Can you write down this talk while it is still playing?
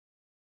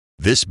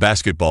This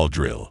basketball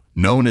drill,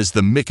 known as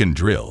the Mikan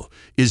Drill,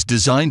 is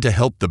designed to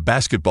help the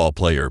basketball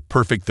player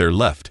perfect their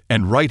left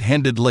and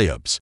right-handed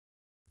layups.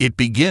 It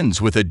begins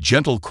with a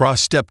gentle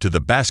cross-step to the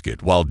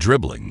basket while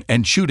dribbling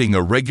and shooting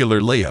a regular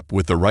layup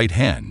with the right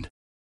hand.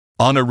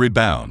 On a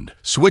rebound,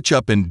 switch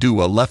up and do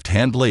a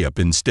left-hand layup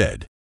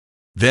instead.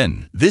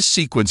 Then, this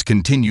sequence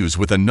continues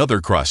with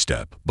another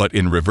cross-step, but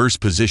in reverse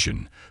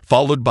position,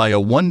 followed by a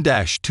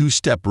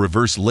 1-2-step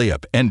reverse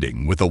layup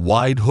ending with a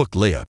wide hook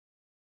layup.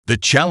 The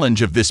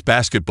challenge of this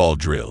basketball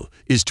drill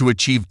is to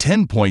achieve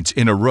 10 points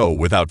in a row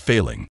without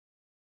failing.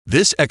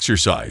 This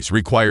exercise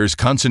requires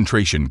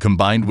concentration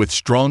combined with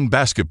strong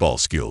basketball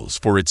skills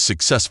for its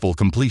successful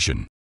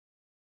completion.